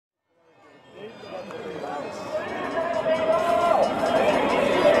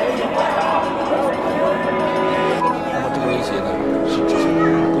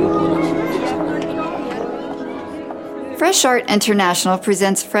Fresh Art International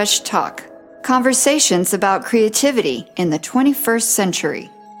presents Fresh Talk, conversations about creativity in the 21st century.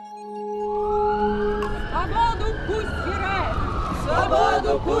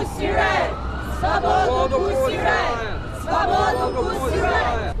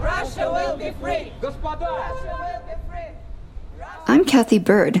 Russia will be free. I'm Kathy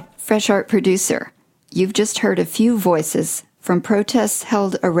Bird, Fresh Art producer. You've just heard a few voices from protests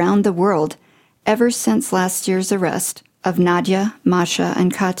held around the world ever since last year's arrest of Nadia, Masha,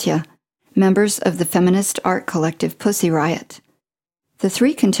 and Katya, members of the feminist art collective Pussy Riot. The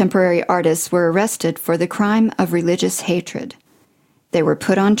three contemporary artists were arrested for the crime of religious hatred. They were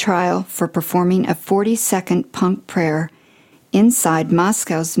put on trial for performing a 40-second punk prayer inside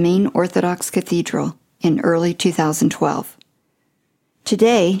Moscow's main Orthodox cathedral in early 2012.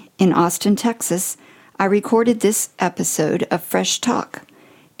 Today, in Austin, Texas, I recorded this episode of Fresh Talk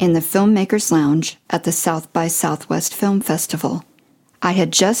in the Filmmakers Lounge at the South by Southwest Film Festival. I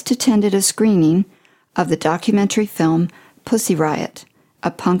had just attended a screening of the documentary film Pussy Riot, A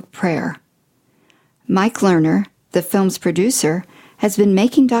Punk Prayer. Mike Lerner, the film's producer, has been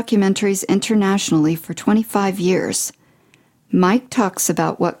making documentaries internationally for 25 years. Mike talks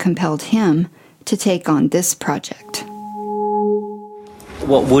about what compelled him to take on this project.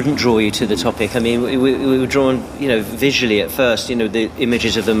 What wouldn't draw you to the topic? I mean, we were drawn, visually at first. The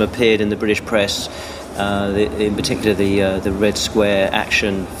images of them appeared in the British press, in particular the Red Square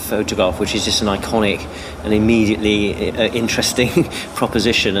action photograph, which is just an iconic and immediately interesting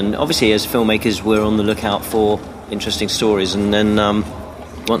proposition. And obviously, as filmmakers, we're on the lookout for interesting stories. And then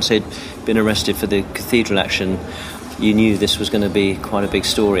once they'd been arrested for the cathedral action, you knew this was going to be quite a big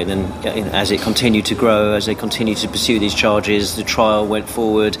story. And then as it continued to grow, as they continued to pursue these charges, the trial went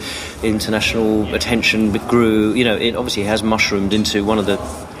forward, international attention grew. It obviously has mushroomed into one of the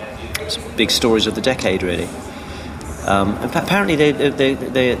big stories of the decade, really. And apparently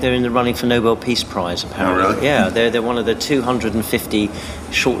they're in the running for Nobel Peace Prize, apparently. Oh, really? Yeah, they're one of the 250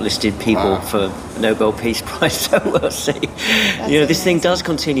 shortlisted people for Nobel Peace Prize, so we'll see. This thing does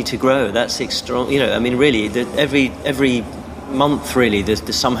continue to grow. That's extraordinary. Really, every month, really,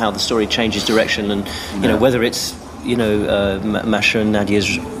 somehow the story changes direction, and whether it's Masha and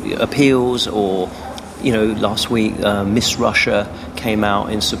Nadia's appeals, or last week Miss Russia came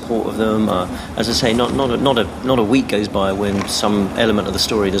out in support of them. As I say, not a week goes by when some element of the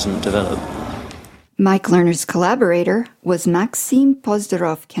story doesn't develop. Mike Lerner's collaborator was Maxim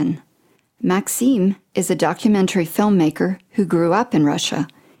Pozdorovkin. Maxim is a documentary filmmaker who grew up in Russia.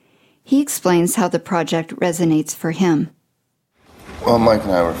 He explains how the project resonates for him. Well, Mike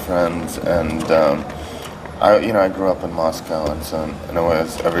and I were friends, and I grew up in Moscow, and so in a way,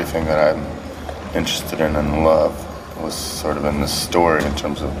 it's everything that I'm interested in and love was sort of in this story in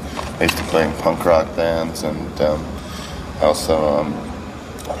terms of I used to play in punk rock bands, and I also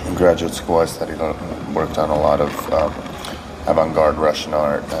in graduate school I worked on a lot of avant-garde Russian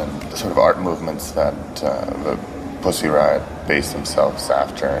art and the sort of art movements that the Pussy Riot based themselves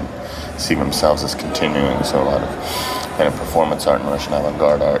after and see themselves as continuing, so a lot of kind of performance art and Russian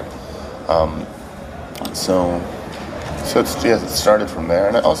avant-garde art. So it started from there,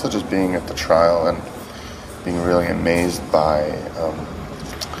 and also just being at the trial and being really amazed by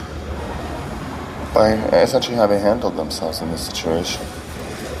essentially how they handled themselves in this situation.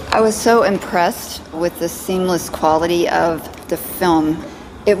 I was so impressed with the seamless quality of the film.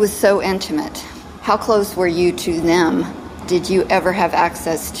 It was so intimate. How close were you to them? Did you ever have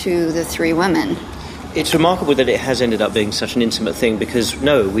access to the three women? It's remarkable that it has ended up being such an intimate thing, because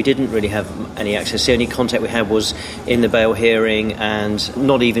no, we didn't really have any access. The only contact we had was in the bail hearing, and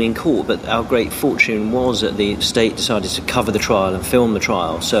not even in court. But our great fortune was that the state decided to cover the trial and film the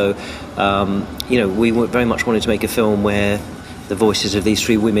trial. So, we very much wanted to make a film where the voices of these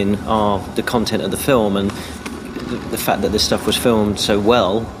three women are the content of the film, and the fact that this stuff was filmed so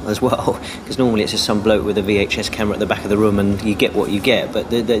well as well, because normally it's just some bloke with a VHS camera at the back of the room and you get what you get, but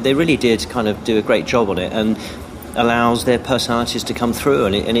they really did kind of do a great job on it, and allows their personalities to come through,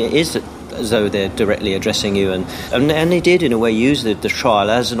 and it is as though they're directly addressing you, and they did in a way use the trial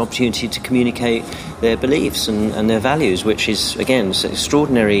as an opportunity to communicate their beliefs and their values, which is again an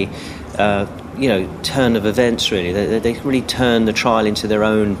extraordinary turn of events, really. They really turned the trial into their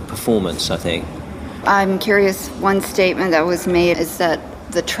own performance, I think. I'm curious, one statement that was made is that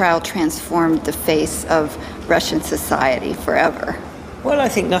the trial transformed the face of Russian society forever. Well, I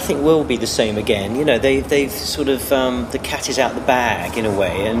think nothing will be the same again. They've sort of, the cat is out the bag in a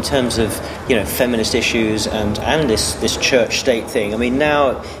way, in terms of, feminist issues and this church-state thing. I mean,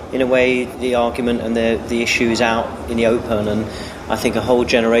 now, in a way, the argument and the issue is out in the open, and I think a whole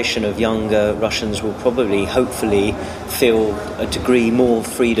generation of younger Russians will probably, hopefully, feel a degree more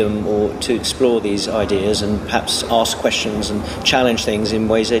freedom or to explore these ideas and perhaps ask questions and challenge things in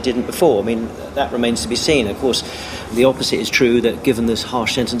ways they didn't before. I mean, that remains to be seen. Of course, the opposite is true, that given the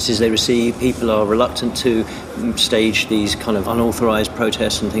harsh sentences they receive, people are reluctant to stage these kind of unauthorised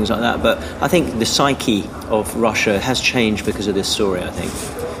protests and things like that. But I think the psyche of Russia has changed because of this story, I think.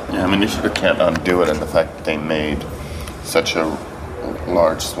 Yeah, I mean, you sort of can't undo it, and the fact that they made such a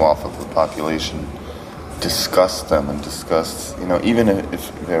large swath of the population discuss them and discuss, even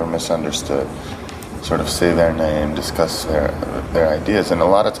if they were misunderstood, sort of say their name, discuss their ideas. And a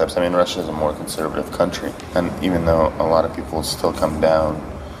lot of times, I mean, Russia is a more conservative country, and even though a lot of people still come down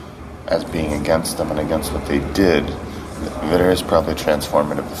as being against them and against what they did, there is probably a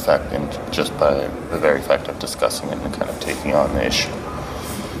transformative effect just by the very fact of discussing it and kind of taking on the issue.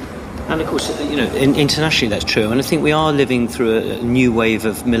 And of course, internationally that's true. And I think we are living through a new wave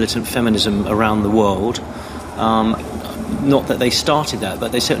of militant feminism around the world. Not that they started that,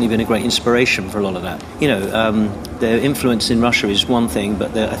 but they've certainly been a great inspiration for a lot of that. Their influence in Russia is one thing,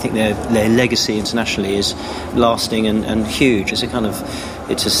 but I think their legacy internationally is lasting and huge.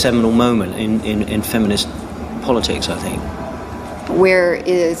 It's a seminal moment in feminist politics, I think. Where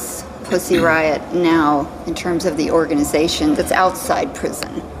is Pussy Riot now in terms of the organization that's outside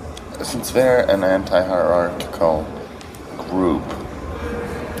prison? Since they're an anti-hierarchical group,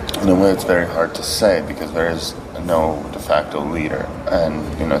 in a way it's very hard to say because there is no de facto leader, and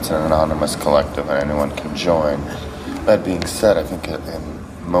it's an anonymous collective and anyone can join. That being said, I think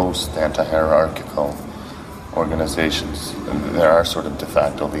in most anti-hierarchical organizations there are sort of de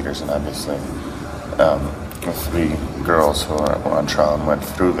facto leaders, and obviously the three girls who were on trial and went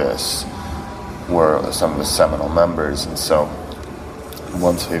through this were some of the seminal members, and so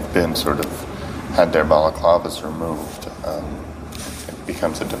once they've been sort of had their balaclavas removed, it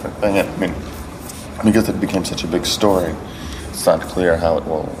becomes a different thing. I mean, because it became such a big story, it's not clear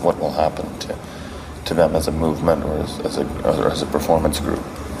what will happen to them as a movement or as a performance group.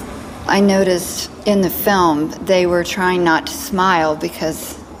 I noticed in the film they were trying not to smile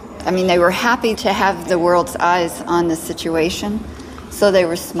because, they were happy to have the world's eyes on the situation, so they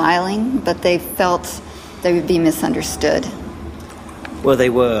were smiling, but they felt they would be misunderstood. Well,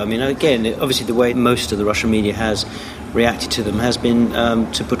 they were. Again, obviously the way most of the Russian media has reacted to them has been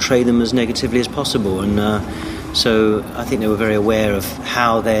to portray them as negatively as possible. And so I think they were very aware of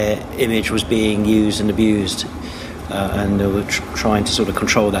how their image was being used and abused. And they were trying to sort of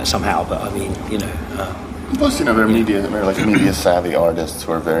control that somehow. But Plus, they're media-savvy artists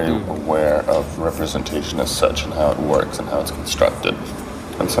who are very aware of representation as such and how it works and how it's constructed.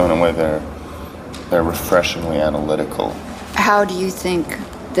 And so in a way they're refreshingly analytical. How do you think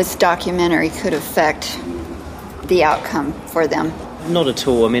this documentary could affect the outcome for them? Not at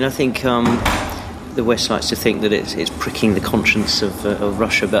all. I think the West likes to think that it's pricking the conscience of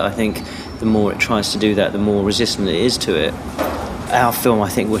Russia, but I think the more it tries to do that, the more resistant it is to it. Our film, I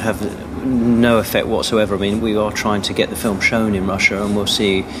think, would have no effect whatsoever. We are trying to get the film shown in Russia, and we'll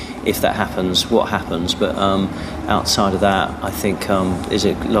see if that happens, what happens. But outside of that, I think is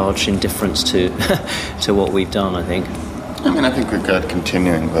a large indifference to to what we've done, I think. I think we've got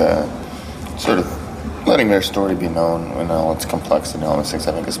continuing the sort of letting their story be known in all its complexity and all these things,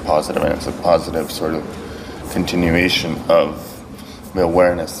 I think is positive. And it's a positive sort of continuation of the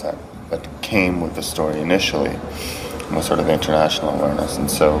awareness that came with the story initially, with sort of international awareness.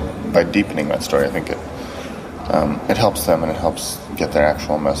 And so by deepening that story, I think it helps them and it helps get their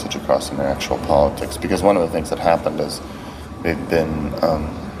actual message across in their actual politics. Because one of the things that happened is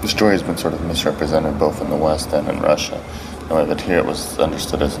the story has been sort of misrepresented both in the West and in Russia. That here it was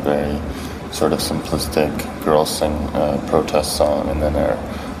understood as a very sort of simplistic girls sing protest song and then they're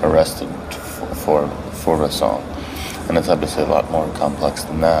arrested for a song. And it's obviously a lot more complex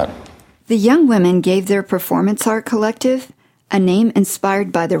than that. The young women gave their performance art collective a name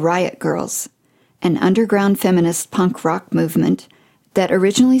inspired by the Riot Girls, an underground feminist punk rock movement that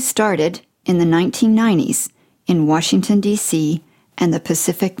originally started in the 1990s in Washington, D.C. and the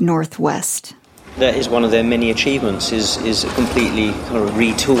Pacific Northwest. That is one of their many achievements, is completely kind of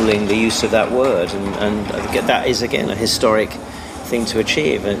retooling the use of that word, and that is again a historic thing to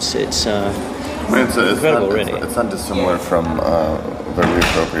achieve. It's incredible, really. It's not dissimilar from the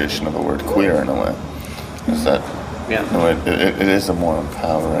reappropriation of the word queer in a way. Is that? Yeah. In a way, it is a more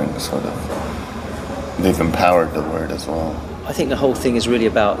empowering sort of. They've empowered the word as well. I think the whole thing is really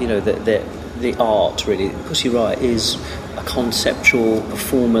about the art. Really, Pussy Riot is a conceptual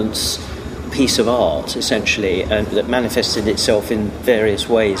performance piece of art, essentially, and that manifested itself in various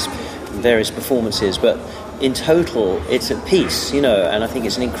ways, various performances. But in total, it's a piece, and I think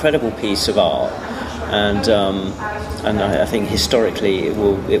it's an incredible piece of art, and I think historically it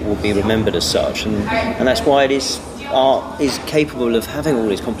will be remembered as such, and that's why art is capable of having all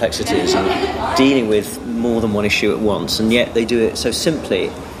these complexities and dealing with more than one issue at once, and yet they do it so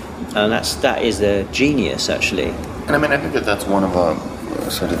simply, and that is their genius, actually. And I think that's one of a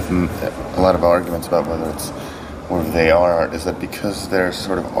lot of arguments about whether they are art, is that because they're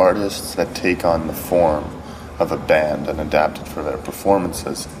sort of artists that take on the form of a band and adapt it for their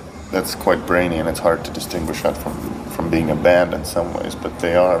performances, that's quite brainy, and it's hard to distinguish that from being a band in some ways, but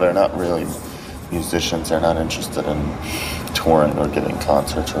they're not really musicians. They're not interested in touring or giving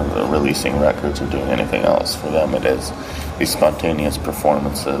concerts or releasing records or doing anything else. For them it is these spontaneous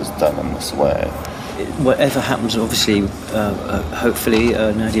performances done in this way. Whatever happens, obviously, hopefully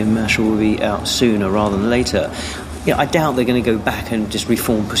Nadia Marshall will be out sooner rather than later. I doubt they're going to go back and just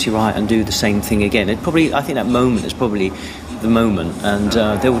reform Pussy Riot and do the same thing again. I think that moment is probably the moment, and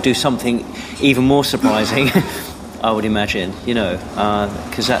they will do something even more surprising, I would imagine,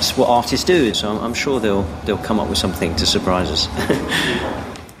 because that's what artists do. So I'm sure they'll come up with something to surprise us.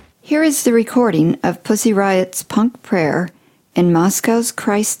 Here is the recording of Pussy Riot's Punk Prayer in Moscow's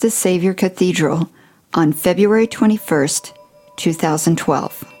Christ the Savior Cathedral on February 21st,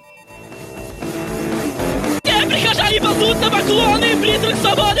 2012.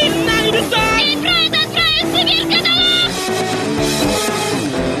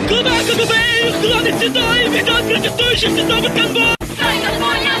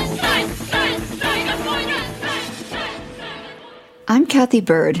 I'm Kathy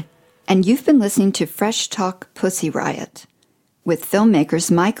Bird, and you've been listening to Fresh Talk Pussy Riot with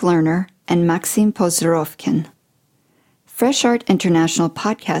filmmakers Mike Lerner and Maxim Pozorovkin. Fresh Art International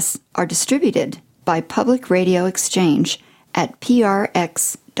podcasts are distributed by Public Radio Exchange at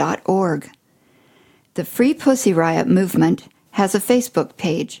prx.org. The Free Pussy Riot movement has a Facebook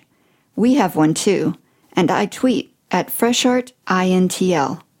page. We have one too, and I tweet at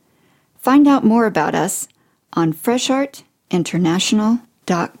FreshArtINTL. Find out more about us on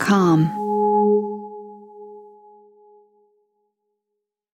FreshArtInternational.com.